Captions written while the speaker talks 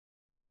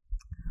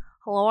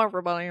Hello,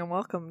 everybody, and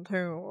welcome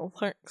to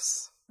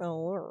Thanks for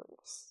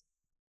Lyrics.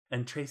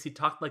 And Tracy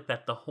talked like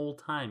that the whole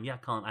time. Yeah,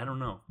 Colin, I don't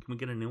know. Can we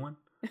get a new one?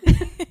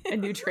 A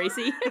new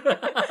Tracy?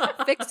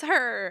 Fix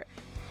her!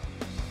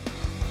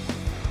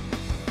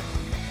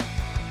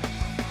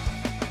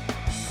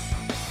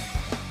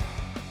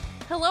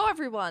 Hello,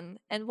 everyone,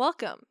 and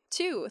welcome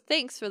to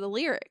Thanks for the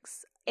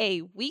Lyrics,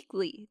 a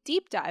weekly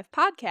deep dive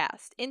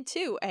podcast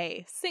into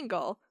a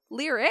single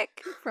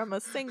lyric from a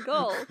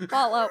single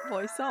Fall Out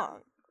Boy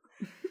song.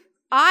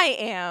 I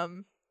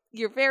am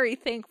your very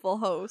thankful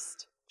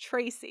host,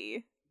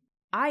 Tracy.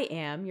 I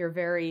am your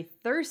very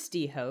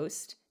thirsty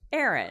host,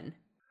 Aaron.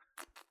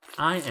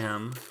 I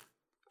am.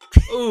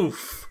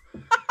 Oof.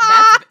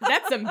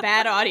 That's some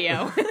bad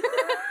audio.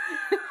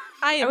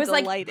 I was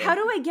delighted. like, how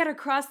do I get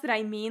across that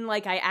I mean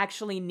like I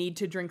actually need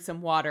to drink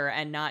some water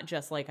and not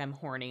just like I'm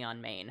horny on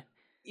Maine?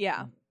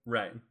 Yeah.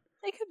 Right.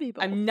 It could be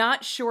both. I'm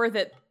not sure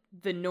that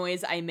the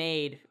noise I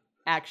made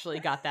actually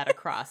got that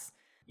across.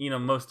 You know,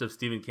 most of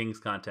Stephen King's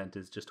content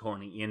is just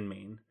horny in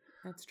Maine.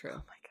 That's true. Oh my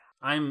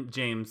god. I'm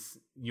James,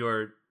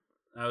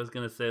 I was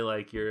going to say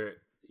like your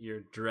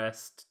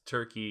dressed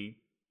turkey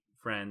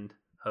friend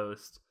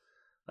host,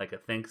 like a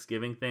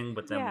Thanksgiving thing,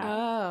 but then Yeah.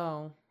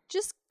 Oh.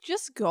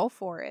 Just go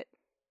for it.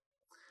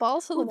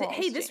 Balls to the walls.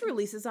 Hey, this James.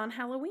 releases on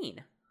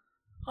Halloween.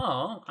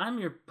 Oh, I'm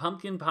your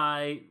pumpkin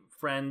pie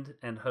friend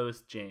and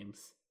host,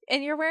 James.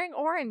 And you're wearing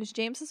orange.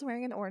 James is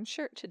wearing an orange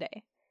shirt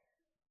today.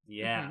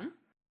 Yeah. Mm-hmm.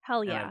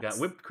 Hell And yeah. I've got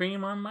whipped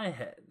cream on my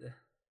head.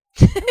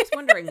 I was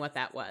wondering what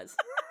that was.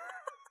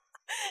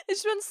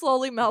 It's been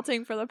slowly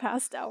melting for the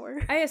past hour.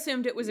 I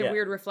assumed it was a Yeah.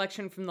 weird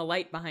reflection from the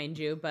light behind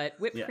you, but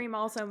whipped Yeah. cream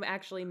also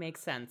actually makes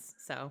sense.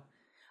 So,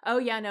 oh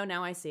yeah, no,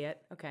 now I see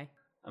it. Okay.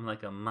 I'm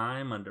like a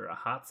mime under a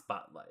hot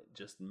spotlight,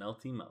 just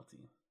melty.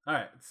 All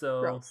right, so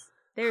Gross.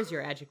 There's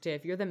your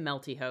adjective. You're the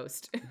melty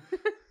host.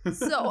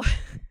 So,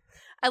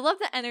 I love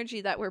the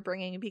energy that we're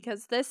bringing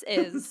because this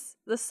is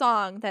the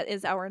song that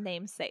is our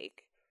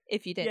namesake,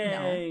 if you didn't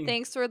Yay. know.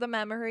 Thanks for the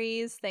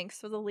memories. Thanks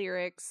for the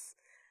lyrics.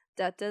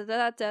 Da da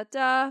da da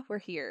da. We're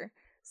here.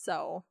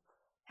 So,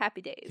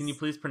 happy days. Can you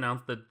please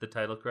pronounce the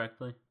title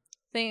correctly?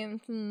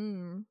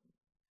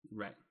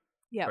 Right.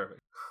 Yeah.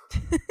 Perfect.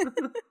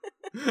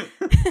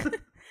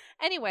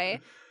 Anyway,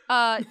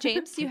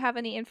 James, do you have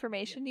any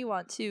information you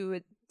want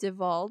to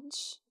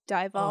divulge?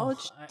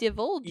 Divulge?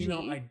 Divulge? You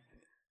know,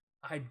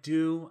 I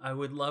do. I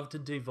would love to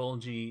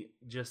divulge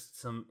just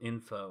some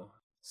info.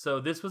 So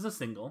this was a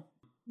single,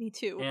 Me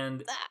too.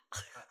 and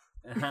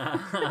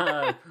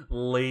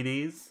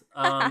ladies,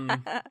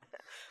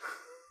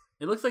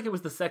 it looks like it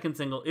was the second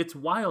single. It's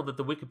wild that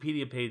the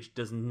Wikipedia page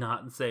does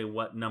not say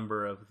what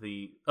number of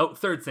the... Oh,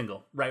 third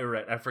single. Right.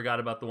 I forgot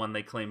about the one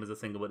they claim is a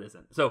single but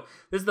isn't. So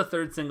this is the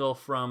third single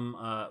from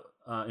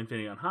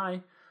Infinity on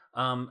High.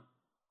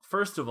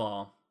 First of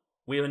all,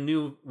 we have a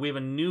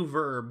new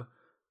verb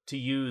to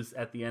use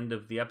at the end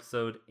of the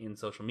episode in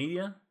social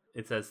media.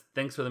 It says,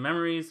 thanks for the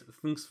memories,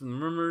 thanks for the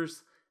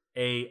rumors,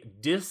 a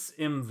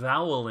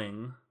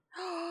disemvoweling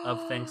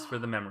of thanks for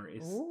the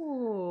memories.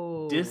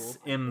 Ooh.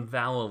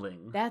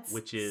 Disemvoweling. That's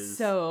which is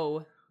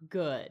so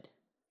good.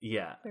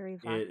 Yeah. Very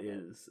It evocative.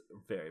 is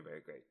very,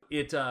 very great.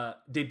 It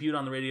debuted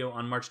on the radio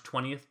on March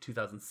 20th,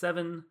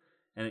 2007,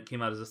 and it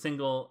came out as a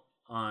single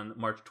on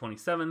March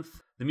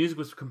 27th. The music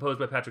was composed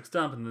by Patrick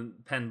Stump and then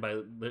penned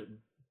by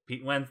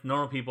Pete Wentz,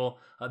 Normal People.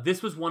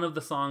 This was one of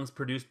the songs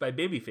produced by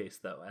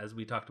Babyface, though, as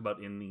we talked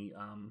about in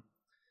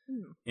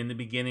the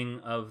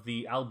beginning of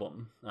the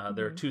album.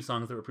 There are two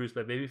songs that were produced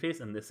by Babyface,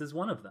 and this is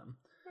one of them.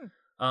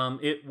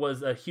 It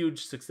was a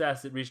huge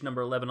success. It reached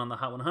number 11 on the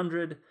Hot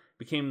 100,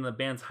 became the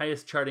band's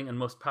highest charting and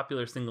most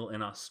popular single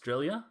in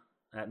Australia,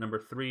 at number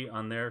 3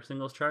 on their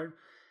singles chart.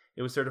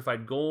 It was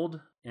certified gold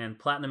and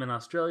platinum in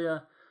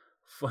Australia.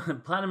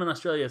 Platinum in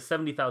Australia is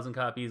 70,000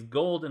 copies.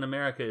 Gold in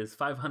America is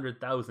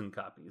 500,000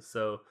 copies.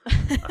 So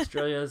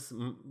Australia's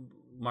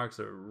marks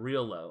are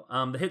real low.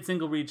 The hit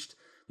single reached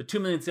the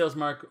 2 million sales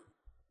mark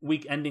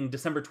week ending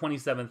December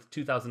 27th,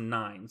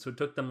 2009. So it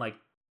took them like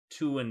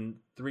 2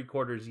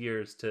 3/4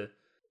 years to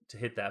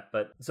hit that.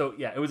 But so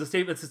yeah, it's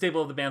a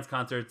staple of the band's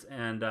concerts,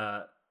 and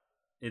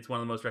it's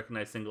one of the most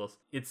recognized singles.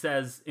 It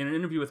says, in an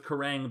interview with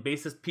Kerrang,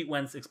 bassist Pete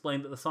Wentz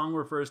explained that the song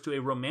refers to a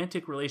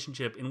romantic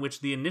relationship in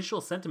which the initial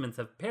sentiments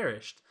have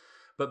perished,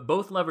 but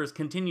both lovers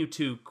continue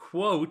to,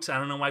 quote, I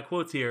don't know why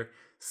quotes here,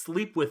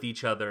 sleep with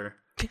each other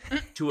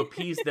to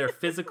appease their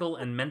physical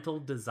and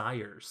mental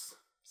desires.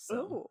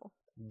 So,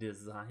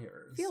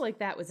 desires. I feel like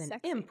that was an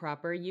Sexy.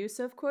 improper use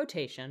of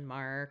quotation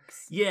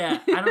marks. Yeah,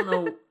 I don't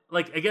know.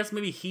 Like, I guess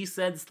maybe he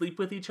said sleep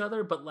with each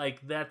other, but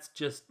like, that's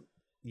just,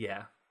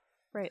 yeah.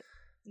 Right.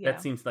 Yeah.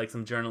 That seems like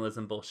some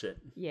journalism bullshit.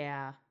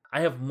 Yeah. I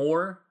have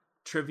more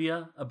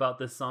trivia about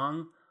this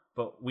song,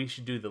 but we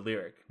should do the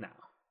lyric now.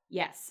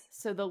 Yes.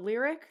 So the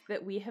lyric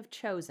that we have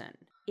chosen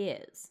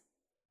is,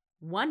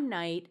 one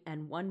night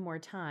and one more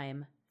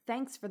time,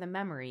 thanks for the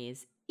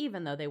memories,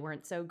 even though they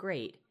weren't so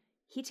great.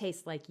 He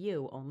tastes like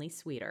you, only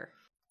sweeter.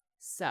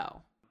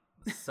 So.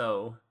 Let's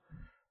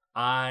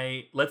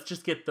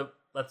just get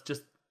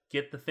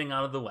the thing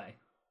out of the way.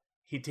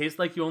 He Tastes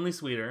Like You Only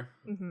Sweeter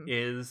Mhm.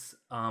 is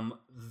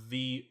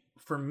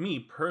for me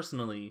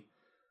personally,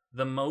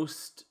 the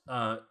most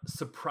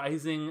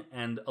surprising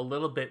and a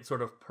little bit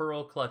sort of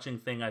pearl clutching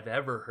thing I've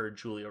ever heard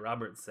Julia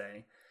Roberts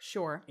say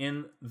Sure.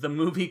 in the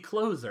movie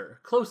Closer,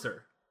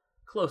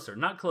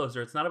 not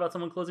Closer. It's not about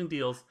someone closing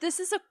deals. This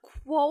is a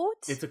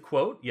quote? It's a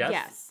quote,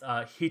 yes.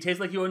 Yes. He Tastes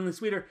Like You Only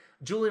Sweeter.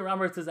 Julia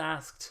Roberts is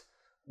asked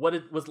what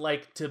it was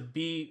like to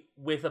be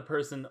with a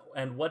person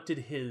and what did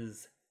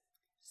his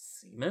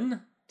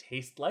semen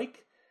taste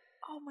like.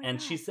 Oh my And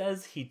God. she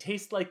says, he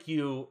tastes like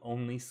you,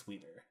 only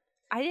sweeter.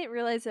 I didn't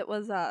realize it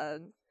was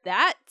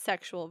that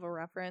sexual of a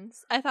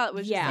reference. I thought it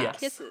was just Yeah. like Yes.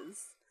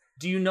 kisses.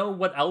 Do you know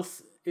what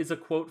else is a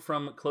quote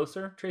from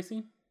Closer,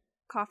 Tracy?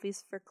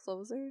 Coffees for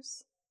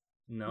closers?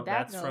 No,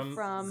 That's that's from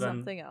Glenn-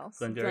 something else.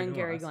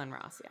 Glengarry Ross. Glen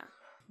Ross,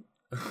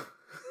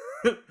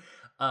 yeah.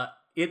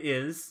 It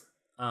is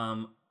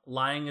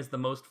lying is the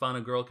most fun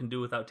a girl can do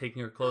without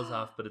taking her clothes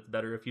off, but it's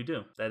better if you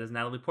do. That is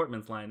Natalie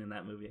Portman's line in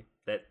that movie.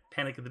 That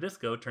Panic at the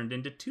Disco turned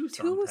into two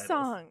Two titles.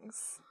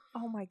 songs.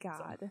 Oh my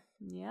God.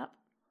 Yep.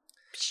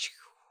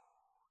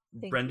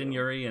 Thank Brendan you.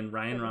 Urie and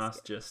Ryan That was Ross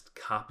good. just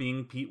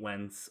copying Pete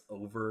Wentz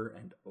over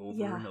and over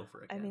Yeah, and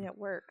over again. I mean, it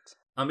worked.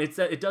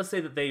 It does say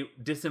that they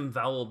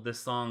disemboweled this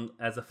song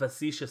as a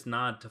facetious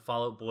nod to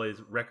Fall Out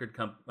Boy's record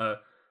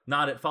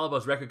nod at Fall Out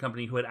Boy's record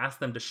company, who had asked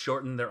them to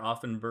shorten their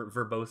often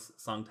verbose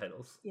song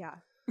titles. Yeah.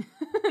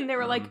 And they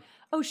were like,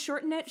 oh,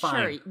 shorten it?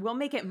 fine. Sure. We'll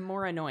make it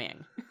more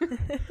annoying.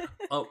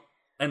 Oh,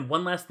 and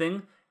one last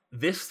thing.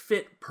 This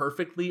fit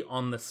perfectly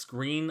on the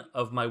screen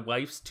of my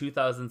wife's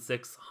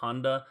 2006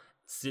 Honda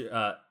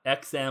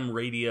XM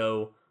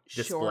radio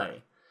display.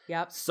 Sure.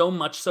 Yep. So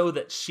much so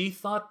that she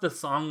thought the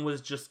song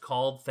was just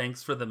called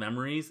Thanks for the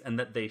Memories and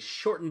that they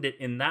shortened it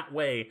in that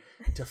way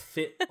to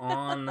fit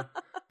on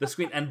the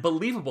screen. And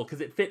believable because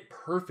it fit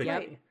perfectly.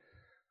 Yep.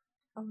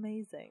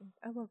 Amazing.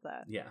 I love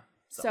that. Yeah.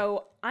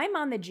 So I'm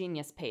on the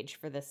Genius page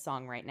for this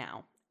song right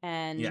now.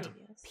 And Yeah.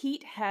 Genius.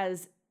 Pete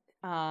has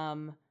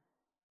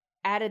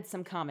added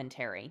some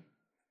commentary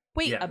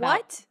Wait, Yeah.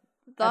 what?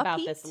 The about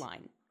Pete? this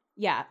line.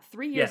 Yeah,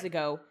 3 years Yeah.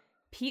 ago,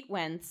 Pete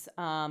Wentz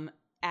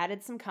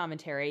added some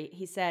commentary.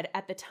 He said,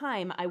 at the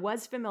time, I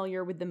was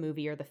familiar with the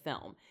movie or the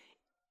film.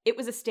 It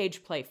was a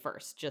stage play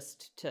first,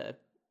 just to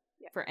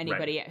for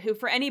anybody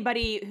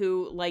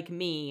who like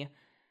me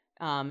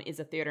is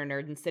a theater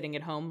nerd and sitting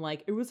at home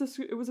like it was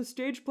a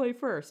stage play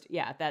first.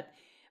 Yeah,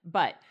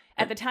 but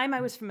at the time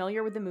I was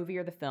familiar with the movie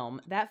or the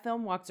film. That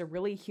film walks a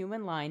really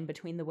human line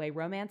between the way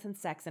romance and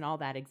sex and all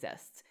that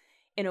exists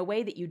in a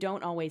way that you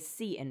don't always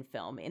see in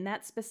film. In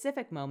that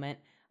specific moment,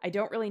 I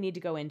don't really need to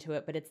go into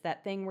it, but it's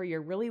that thing where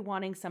you're really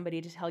wanting somebody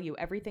to tell you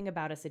everything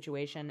about a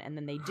situation and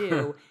then they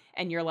do,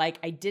 and you're like,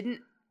 I didn't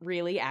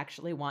really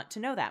actually want to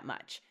know that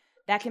much.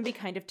 That can be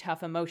kind of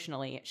tough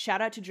emotionally. Shout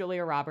out to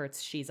Julia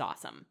Roberts. She's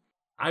awesome.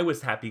 I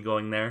was happy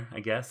going there, I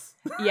guess.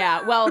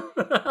 Yeah, well,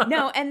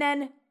 no, and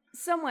then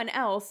someone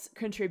else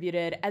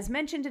contributed, as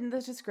mentioned in the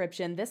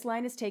description, this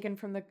line is taken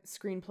from the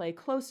screenplay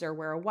Closer,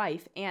 where a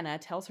wife, Anna,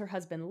 tells her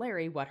husband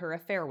Larry what her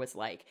affair was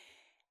like.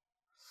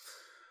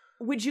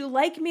 Would you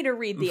like me to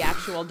read the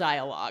actual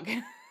dialogue?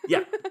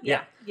 Yeah.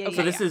 Yeah,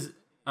 So this is,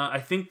 I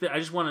think that I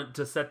just wanted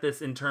to set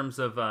this in terms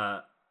of,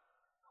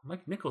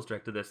 Mike Nichols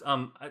directed this.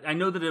 I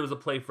know that it was a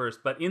play first,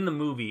 but in the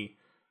movie,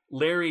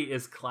 Larry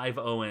is Clive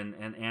Owen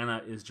and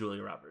Anna is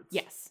Julia Roberts.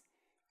 Yes.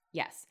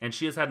 And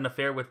she has had an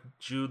affair with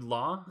Jude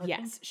Law? I think?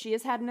 Yes, she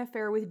has had an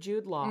affair with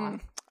Jude Law.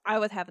 I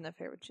would have an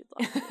affair with Jude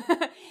Law.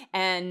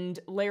 And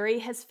Larry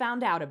has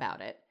found out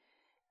about it.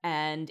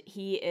 And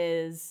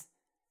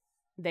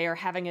they are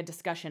having a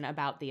discussion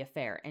about the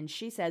affair. And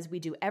she says, we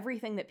do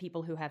everything that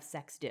people who have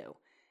sex do.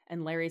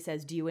 And Larry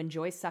says, do you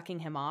enjoy sucking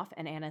him off?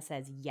 And Anna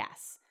says,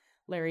 yes.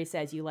 Larry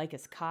says, you like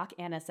his cock?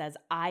 Anna says,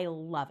 I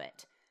love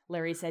it.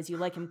 Larry says, you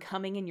like him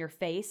coming in your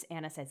face?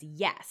 Anna says,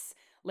 yes.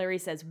 Larry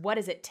says, what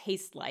does it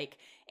taste like?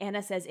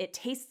 Anna says, it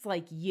tastes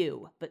like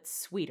you, but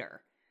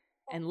sweeter.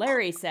 And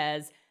Larry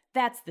says,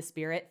 that's the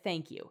spirit.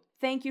 Thank you.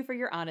 Thank you for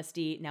your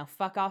honesty. Now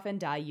fuck off and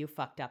die, you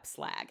fucked up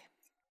slag.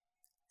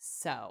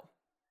 So,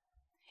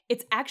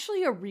 it's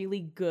actually a really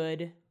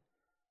good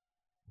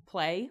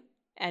play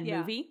and Yeah.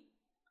 movie.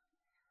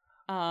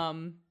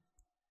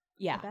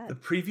 Yeah. I bet. The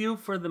preview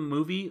for the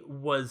movie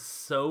was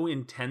so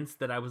intense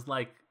that I was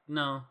like,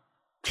 no,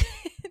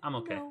 I'm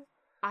okay. No.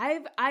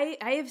 I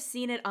have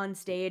seen it on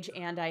stage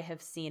and I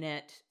have seen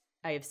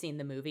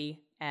the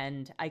movie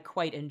and I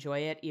quite enjoy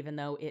it, even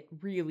though it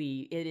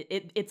really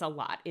it's a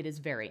lot. It is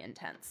very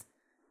intense.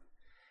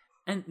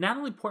 And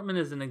Natalie Portman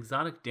is an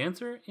exotic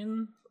dancer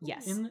in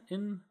Yes.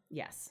 in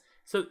Yes.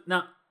 So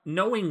now,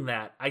 knowing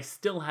that, I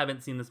still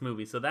haven't seen this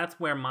movie, so that's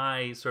where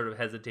my sort of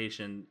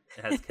hesitation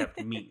has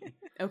kept me.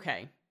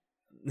 Okay.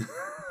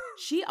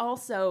 She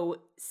also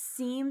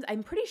seems,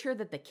 I'm pretty sure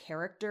that the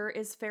character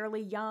is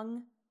fairly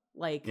young,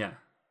 like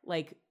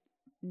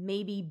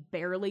maybe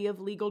barely of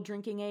legal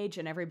drinking age,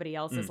 and everybody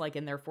else is like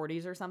in their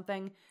 40s or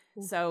something.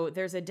 Ooh. So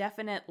there's a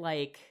definite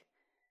like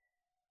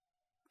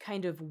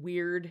kind of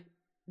weird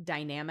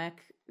dynamic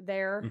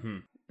there.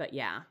 Mhm. But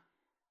yeah.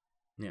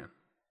 Yeah.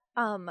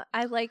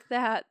 I like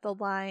that the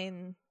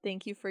line,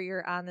 "Thank you for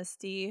your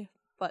honesty,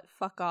 but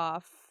fuck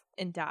off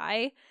and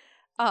die,"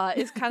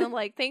 is kind of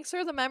like, thanks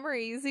for the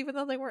memories, even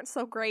though they weren't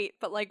so great,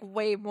 but like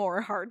way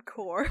more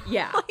hardcore.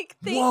 Yeah. Like,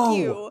 thank Whoa.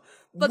 you,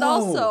 but Whoa.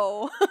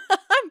 also,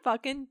 I'm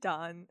fucking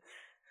done.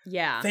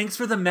 Yeah. Thanks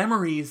for the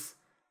memories.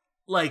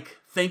 Like,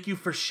 thank you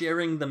for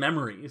sharing the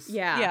memories.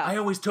 Yeah. Yeah. I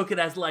always took it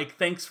as like,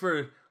 thanks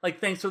for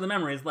the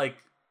memories. Like,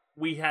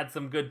 we had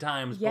some good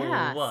times. Blah, Yeah.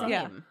 blah, blah. Same.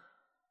 Yeah.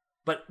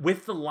 But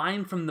with the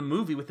line from the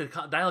movie, with the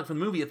dialogue from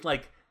the movie, it's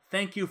like,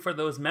 thank you for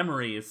those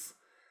memories.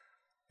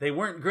 They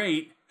weren't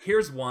great.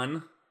 Here's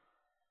one.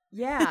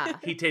 Yeah.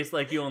 He tastes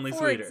like you, only For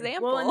sweeter.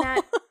 example. Well, and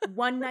that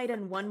one night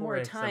and one For more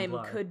time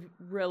exemplar. could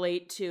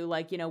relate to,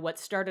 like, what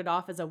started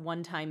off as a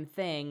one-time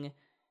thing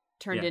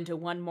turned Yeah. into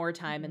one more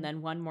time and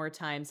then one more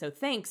time. So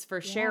thanks for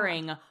Yeah.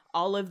 sharing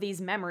all of these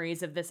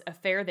memories of this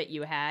affair that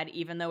you had,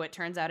 even though it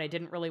turns out I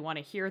didn't really want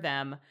to hear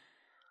them.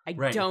 I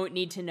Right. don't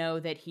need to know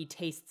that he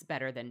tastes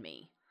better than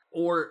me.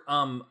 Or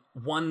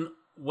one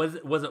was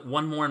it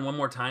one more and one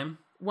more time?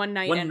 One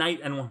night One and night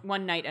and one.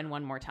 one night and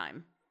one more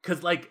time.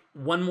 Because like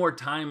one more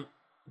time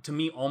to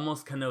me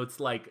almost connotes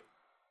like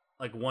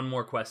one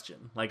more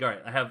question. Like, all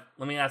right,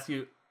 let me ask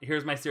you,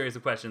 here's my series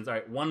of questions. All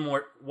right, one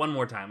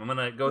more time. I'm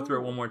gonna go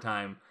through it one more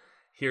time.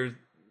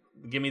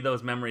 Give me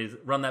those memories,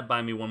 run that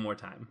by me one more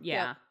time.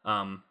 Yeah.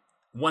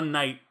 One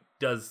night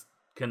does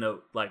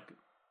connote like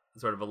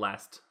sort of a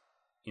last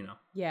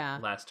Yeah.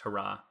 last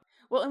hurrah.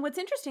 Well, and what's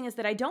interesting is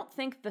that I don't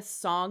think the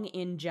song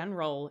in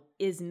general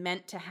is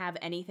meant to have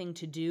anything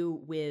to do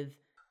with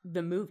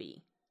the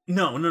movie.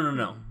 No.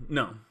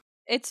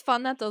 It's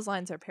fun that those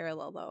lines are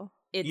parallel, though.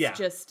 It's Yeah.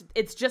 just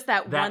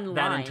that one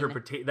line.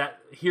 That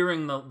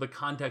hearing the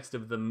context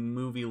of the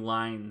movie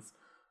lines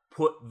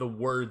put the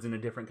words in a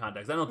different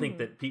context. I don't think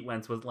that Pete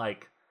Wentz was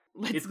like,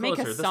 Let's it's make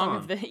closer, a the song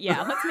song.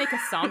 of let's make a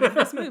song of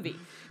this movie.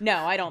 No,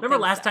 I don't remember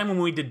think last so. time when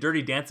we did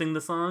Dirty Dancing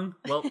the song?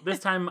 Well, this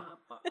time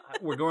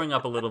we're going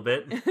up a little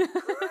bit.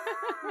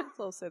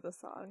 Closer the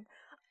song.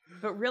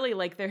 But really,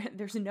 like,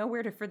 there's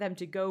nowhere for them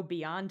to go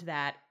beyond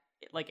that.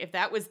 Like, if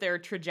that was their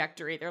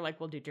trajectory, they're like,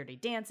 we'll do Dirty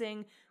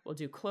Dancing, we'll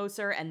do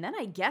Closer, and then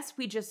I guess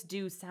we just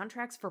do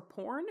soundtracks for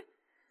porn?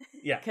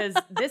 Yeah. Because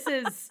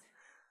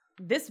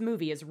this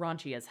movie is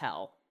raunchy as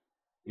hell.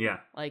 Yeah.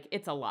 Like,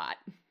 it's a lot.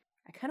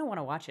 I kind of want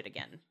to watch it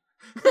again.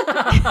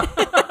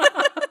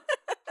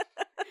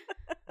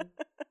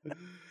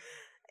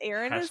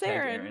 Aaron is Hashtag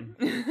Aaron.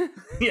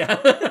 Yeah.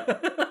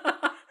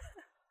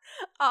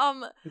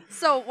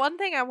 So one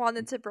thing I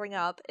wanted to bring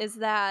up is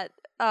that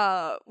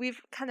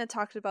we've kind of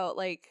talked about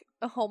like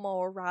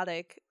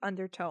homoerotic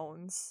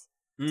undertones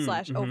 /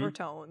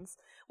 overtones.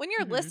 When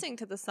you're Mhm. listening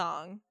to the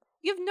song,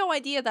 you have no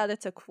idea that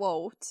it's a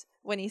quote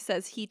when he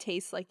says he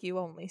tastes like you,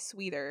 only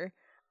sweeter.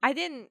 I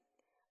didn't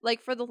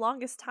like, for the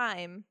longest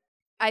time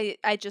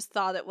I just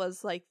thought it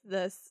was like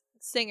the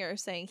singer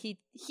saying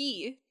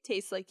he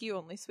tastes like you,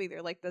 only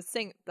sweeter, like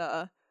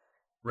the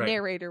Right.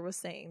 narrator was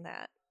saying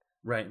that,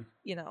 Right.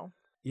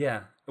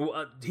 Yeah.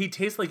 Well, he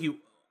tastes like you.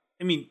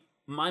 I mean,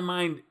 my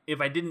mind, if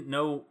I didn't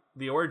know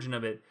the origin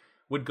of it,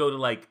 would go to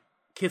like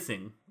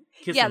kissing.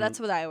 Yeah, that's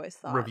what I always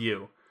thought.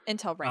 Review.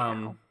 Until right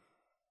now.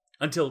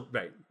 Until,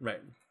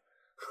 right.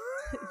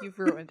 You've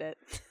ruined it.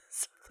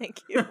 So thank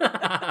you.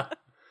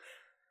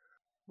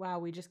 Wow,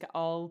 we just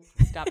all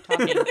stopped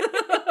talking.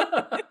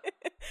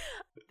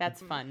 That's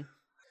fun.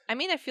 I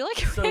mean, I feel like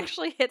So- we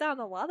actually hit on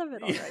a lot of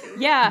it already.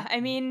 Yeah, I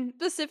mean,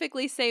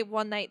 Specifically say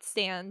one night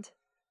stand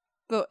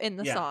but in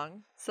the Yeah.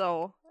 song.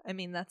 So, I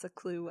mean, that's a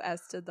clue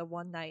as to the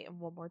one night and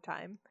one more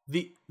time.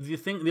 The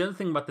other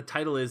thing about the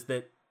title is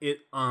that it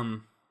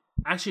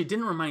actually it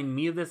didn't remind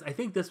me of this. I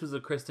think this was a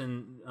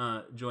Kristen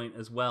joint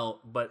as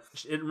well, but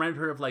it reminded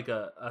her of like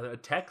a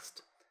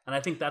text, and I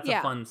think that's Yeah.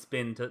 a fun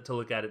spin to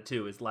look at it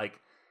too. Is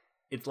like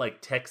it's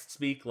like text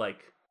speak,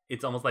 like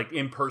it's almost like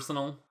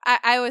impersonal.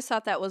 I always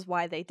thought that was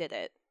why they did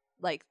it.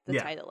 Like the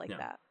Yeah, title like yeah.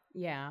 that.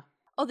 yeah.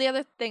 Oh, the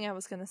other thing I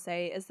was going to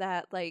say is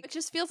that, like, it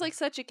just feels like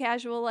such a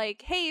casual,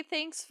 like, hey,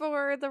 thanks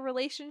for the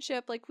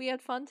relationship. Like, we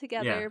had fun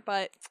together, Yeah.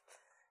 but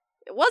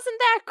it wasn't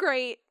that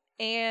great.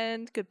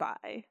 And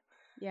goodbye.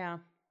 Yeah.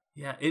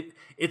 Yeah,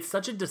 it's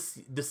such a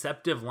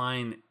deceptive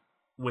line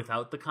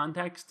without the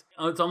context.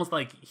 It's almost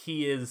like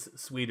he is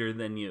sweeter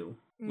than you.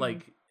 Mhm.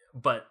 Like,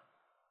 but,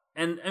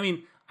 and I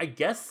mean, I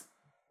guess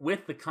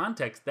with the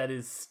context that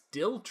is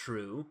still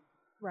true,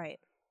 Right.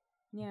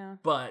 Yeah.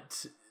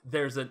 but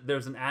there's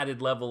an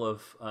added level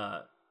of,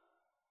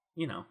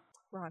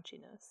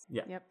 Raunchiness.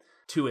 yeah, Yep.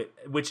 to it,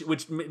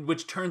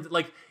 which turns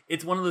like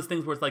it's one of those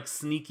things where it's like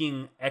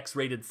sneaking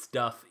X-rated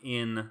stuff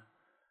in,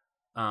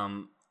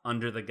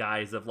 under the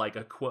guise of like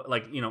a quote,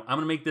 like, I'm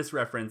gonna make this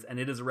reference, and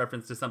it is a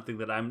reference to something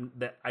that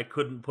I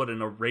couldn't put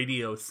in a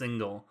radio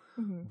single,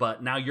 Mm-hmm.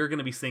 but now you're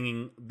gonna be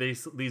singing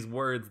these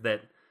words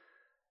that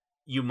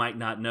you might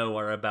not know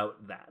are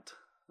about that,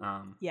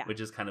 Yeah. which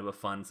is kind of a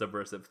fun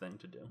subversive thing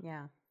to do.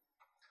 Yeah.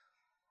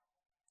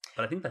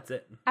 But I think that's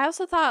it. I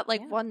also thought,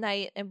 like, Yeah. one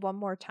night and one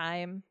more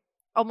time,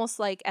 almost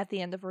like at the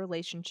end of a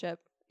relationship,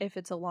 if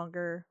it's a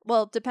longer,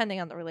 well, depending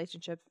on the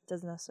relationship, it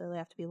doesn't necessarily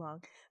have to be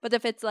long. But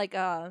if it's like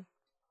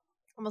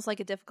almost like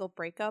a difficult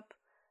breakup,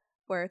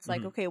 where it's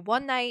like, Mhm. okay,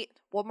 one night,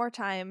 one more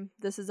time,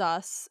 this is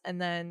us, and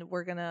then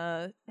we're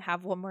gonna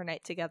have one more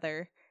night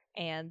together,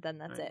 and then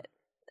that's Right. it.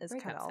 Is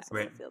Breakup kind of also sex. what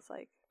Right. it feels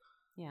like.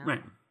 Yeah.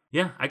 Right.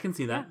 Yeah, I can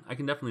see that. Yeah. I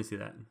can definitely see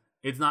that.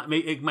 It's not.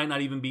 It might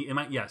not even be. It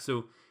might. Yeah.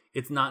 So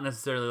it's not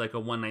necessarily like a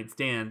one night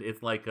stand.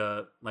 It's like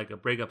a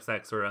breakup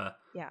sex or a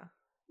Yeah,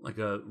 like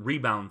a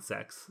rebound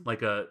sex.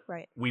 Like a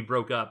right, we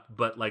broke up,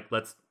 but like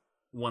let's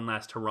one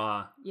last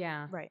hurrah.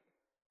 Yeah. right.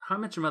 How I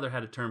Met Your Mother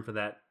had a term for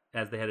that,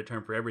 as they had a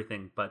term for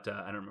everything, but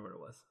I don't remember what it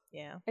was.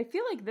 Yeah. I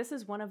feel like this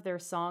is one of their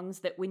songs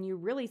that when you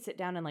really sit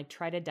down and like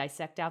try to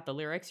dissect out the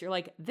lyrics, you're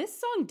like, this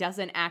song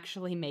doesn't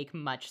actually make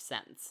much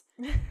sense.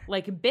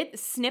 Like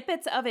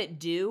snippets of it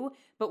do,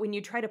 but when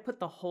you try to put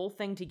the whole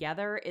thing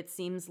together, it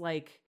seems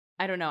like,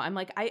 I don't know. I'm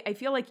like, I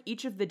feel like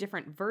each of the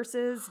different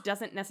verses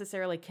doesn't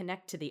necessarily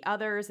connect to the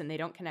others and they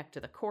don't connect to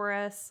the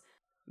chorus.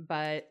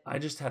 But I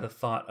just had a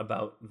thought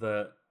about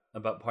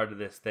part of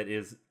this that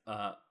is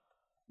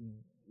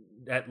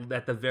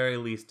at the very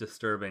least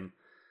disturbing.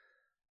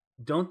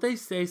 Don't they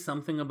say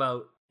something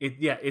about it?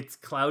 Yeah, it's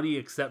cloudy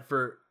except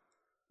for,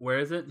 where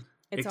is it?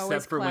 it's Except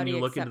always for when cloudy you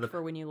look except into the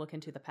for when you look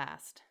into the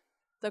past.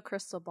 The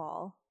crystal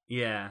ball.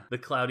 Yeah, the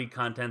cloudy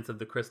contents of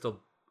the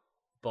crystal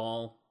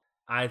ball.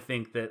 I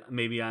think that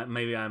maybe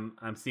I'm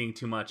seeing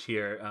too much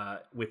here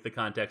with the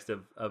context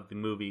of the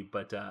movie,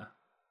 but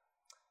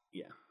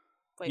yeah.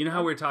 Wait, You know how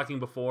what? we were talking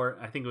before?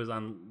 I think it was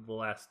on the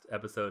last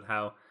episode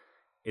how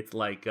it's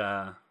like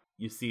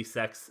you see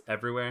sex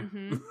everywhere.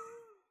 Mhm.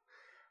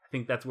 I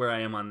think that's where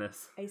I am on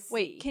this. I see.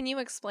 Wait, can you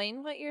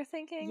explain what you're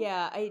thinking?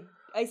 Yeah, I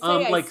say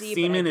I Like see,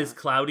 semen but I is don't.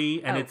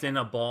 cloudy and it's Okay. in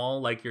a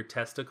ball like your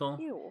testicle.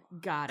 Ew.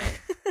 Got it.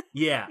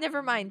 Yeah.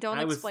 Never mind. Don't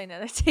I was- explain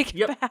it. I take it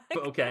Yep. back.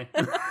 Okay.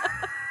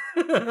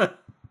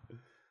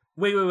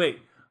 Wait.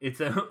 It's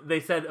they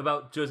said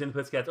about Josie and the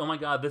Pussycats. Oh my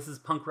God, this is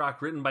punk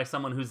rock written by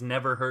someone who's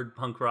never heard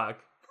punk rock.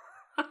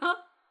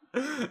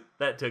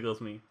 That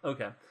tickles me.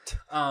 Okay.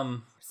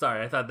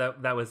 Sorry, I thought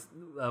that was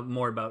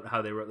more about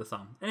how they wrote the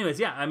song. Anyways,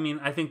 yeah, I mean,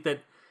 I think that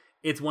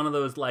it's one of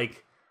those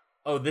like,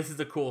 oh, this is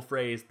a cool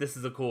phrase. This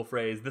is a cool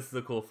phrase. This is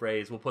a cool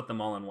phrase. We'll put them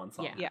all in one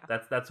song. Yeah. Yeah.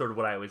 That's sort of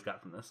what I always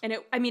got from this. And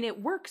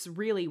it works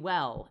really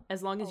well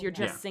as long as Oh, you're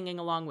yeah. just singing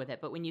along with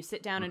it. But when you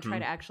sit down and try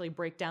Mhm. to actually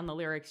break down the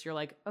lyrics, you're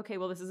like, okay,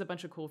 well, this is a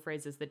bunch of cool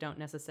phrases that don't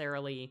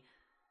necessarily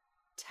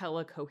tell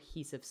a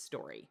cohesive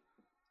story.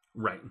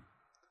 Right.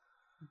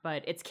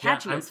 But it's Yeah,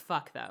 catchy I'm- as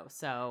fuck, though.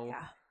 So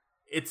Yeah.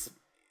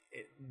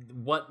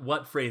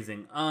 What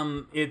phrasing?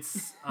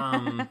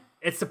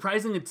 It's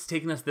surprising it's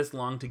taken us this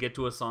long to get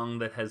to a song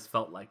that has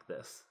felt like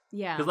this.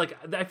 yeah, Because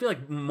like I feel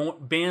like more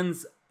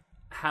bands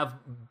have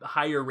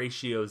higher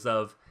ratios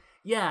of,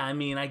 yeah, I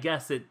mean, I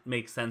guess it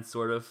makes sense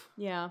sort of,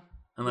 yeah,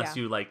 unless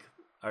Yeah. you like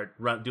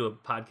do a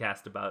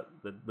podcast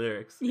about the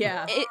lyrics.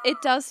 yeah. It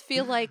does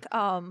feel like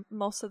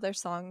most of their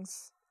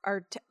songs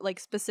are like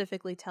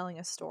specifically telling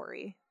a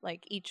story.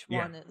 Like each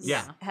Yeah. one is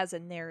Yeah. has a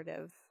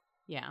narrative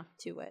Yeah.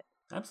 to it.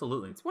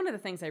 Absolutely. It's one of the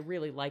things I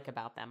really like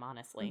about them,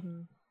 honestly.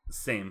 Mhm.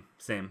 Same.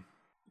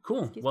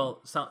 Cool. Excuse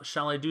Well,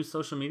 shall I do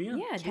social media?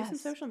 Yeah, do some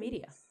Yes, social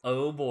media. please.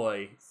 Oh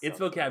boy, it's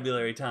So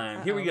vocabulary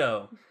time. Here we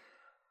Uh-oh. go.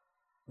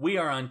 We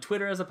are on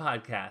Twitter as a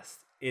podcast.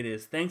 It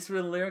is Thanks for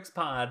the Lyrics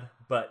Pod,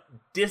 but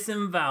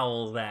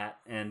disembowel that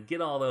and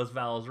get all those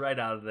vowels right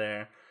out of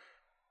there.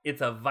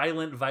 It's a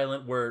violent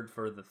word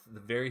for the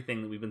very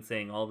thing that we've been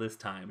saying all this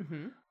time.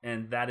 Hmm.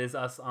 And that is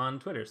us on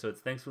Twitter. So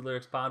it's Thanks for the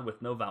Lyrics Pod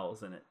with no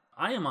vowels in it.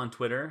 I am on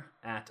Twitter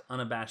at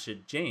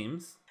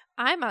unabashedjames.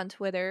 I'm on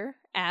Twitter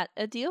at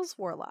Adil's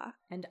Warlock.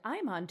 And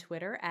I'm on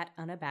Twitter at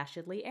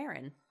unabashedly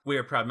Aaron. We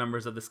are proud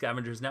members of the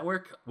Scavengers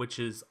Network, which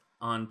is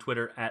on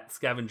Twitter at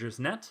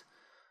scavengersnet.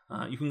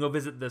 You can go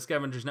visit the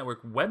Scavengers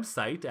Network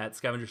website at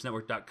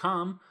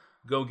scavengersnetwork.com.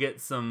 Go get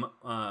some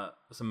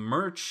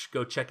merch.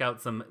 Go check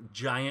out some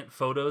giant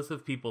photos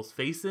of people's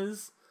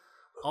faces.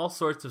 All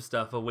sorts of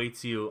stuff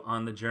awaits you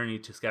on the journey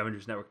to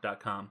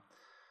scavengersnetwork.com.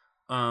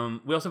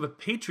 We also have a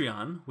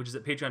Patreon, which is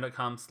at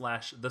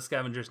patreon.com/the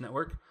Scavengers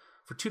Network.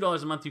 For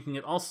 $2 a month, you can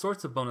get all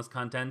sorts of bonus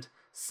content,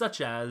 such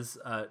as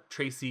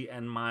Tracy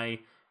and my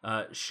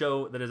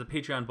show that is a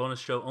Patreon bonus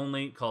show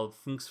only called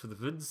Thanks for the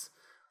Vids,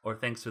 or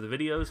Thanks for the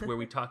Videos, where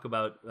we talk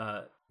about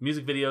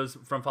music videos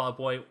from Fall Out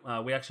Boy.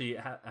 We actually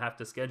have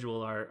to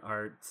schedule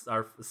our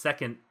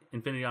second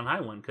Infinity on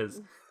High one,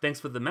 because Thanks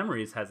for the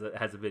Memories has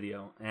a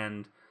video,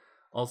 and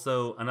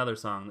also another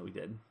song that we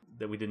did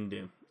that we didn't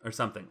do, or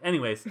something.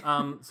 Anyways,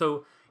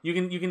 so you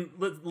can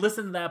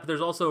listen to that, but there's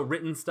also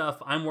written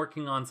stuff. I'm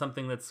working on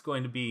something that's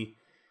going to be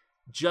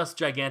just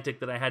gigantic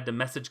that I had to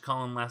message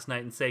Colin last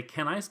night and say,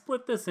 can I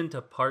split this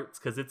into parts?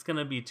 Because it's going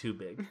to be too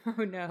big.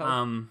 Oh,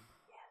 no.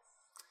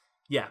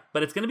 Yeah,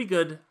 but it's going to be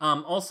good.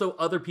 Also,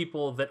 other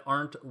people that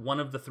aren't one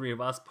of the three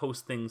of us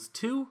post things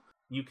too.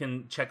 You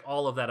can check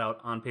all of that out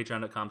on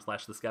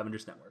patreon.com/the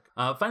Scavengers Network.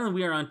 Finally,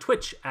 we are on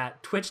Twitch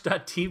at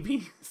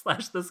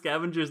twitch.tv/the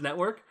Scavengers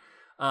Network,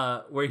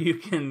 where you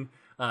can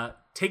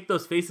take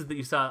those faces that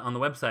you saw on the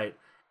website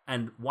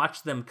and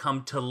watch them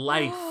come to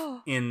life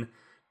in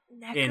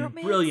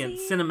Necromancy? brilliant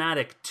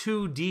cinematic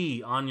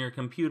 2D on your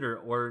computer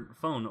or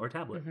phone or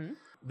tablet.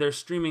 They're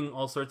streaming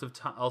all sorts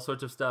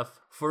of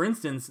stuff. For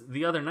instance,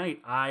 the other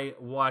night I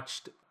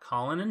watched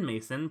Colin and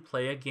Mason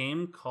play a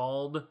game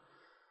called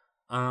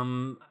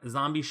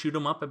Zombie Shoot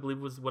 'em Up, I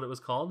believe was what it was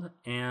called.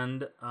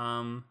 And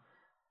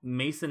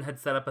Mason had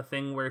set up a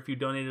thing where if you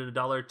donated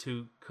 $1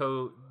 to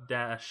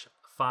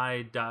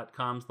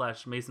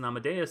ko-fi.com/Mason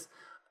Amadeus,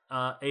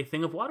 a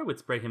thing of water would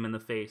spray him in the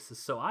face.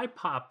 So I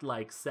popped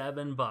like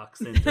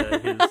 $7 into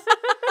his.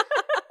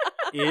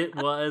 It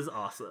was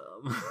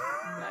awesome.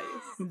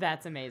 Nice.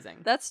 That's amazing.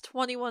 That's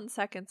 21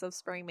 seconds of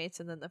spraying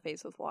Mason in the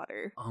face with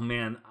water. Oh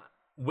man,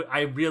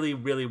 I really,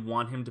 really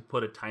want him to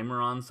put a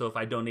timer on, so if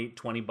I donate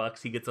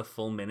 $20, he gets a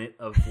full minute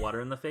of water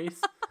in the face.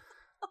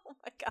 Oh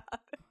my god.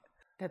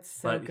 That's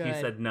so But good. he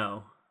said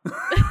no.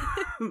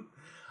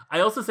 I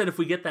also said if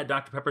we get that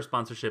Dr. Pepper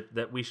sponsorship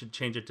that we should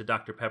change it to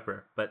Dr.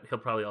 Pepper, but he'll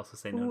probably also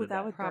say no Ooh, to that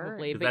that. would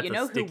Probably, burn. but you That's a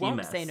know who sticky won't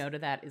mess. say no to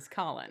that is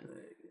Colin.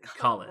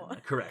 Colin,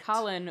 on. correct.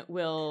 Colin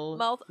will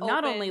Mouth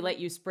not open. only let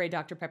you spray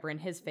Dr. Pepper in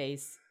his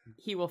face,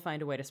 he will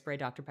find a way to spray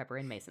Dr. Pepper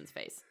in Mason's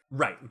face.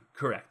 Right,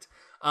 correct.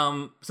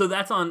 So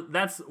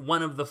that's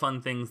one of the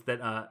fun things that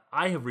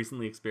I have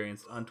recently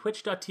experienced on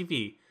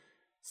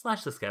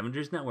twitch.tv/The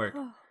Scavengers Network.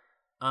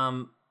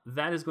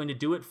 That is going to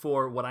do it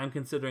for what I'm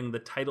considering the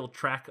title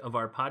track of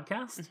our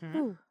podcast.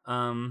 Ooh.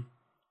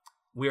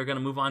 We are going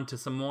to move on to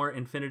some more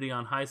Infinity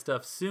on High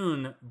stuff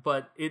soon,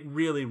 but it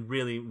really,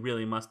 really,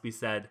 really must be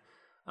said,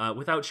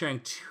 without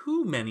sharing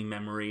too many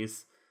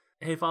memories.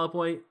 Hey, Fall Out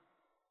Boy,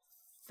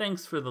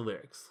 thanks for the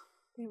lyrics.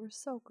 They were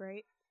so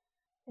great.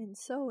 And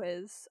so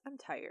is... I'm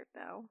tired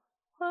now.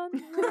 One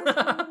more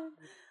time,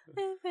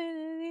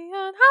 Infinity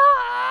on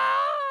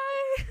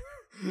high!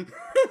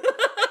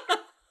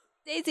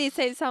 Daisy,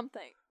 say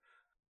something.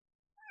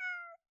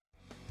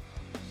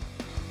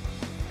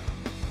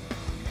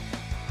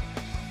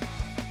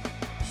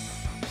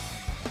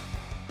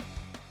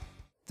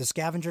 The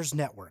Scavengers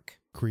Network.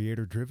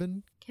 Creator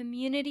driven.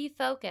 Community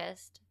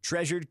focused.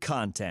 Treasured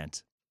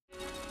content.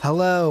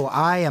 Hello,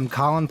 I am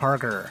Colin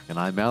Parker, And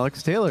I'm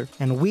Alex Taylor.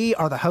 and we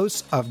are the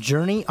hosts of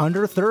Journey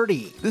Under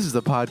 30. This is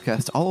a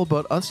podcast all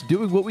about us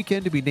doing what we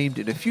can to be named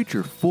in a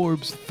future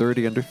Forbes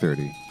 30 Under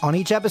 30. On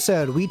each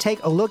episode, we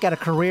take a look at a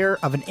career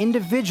of an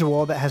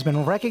individual that has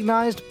been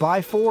recognized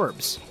by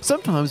Forbes.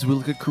 Sometimes we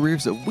look at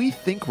careers that we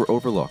think were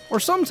overlooked. Or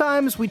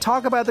sometimes we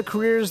talk about the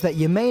careers that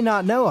you may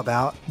not know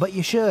about, but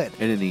you should.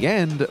 And in the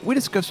end, we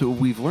discuss what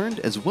we've learned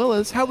as well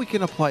as how we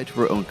can apply it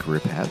to our own career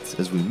paths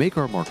as we make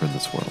our mark on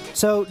this world.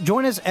 So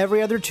join us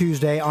every other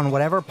Tuesday on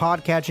whatever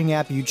podcatching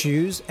app you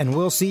choose, and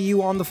we'll see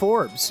you on the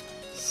Forbes.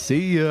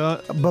 See ya!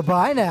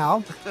 Bye-bye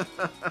now.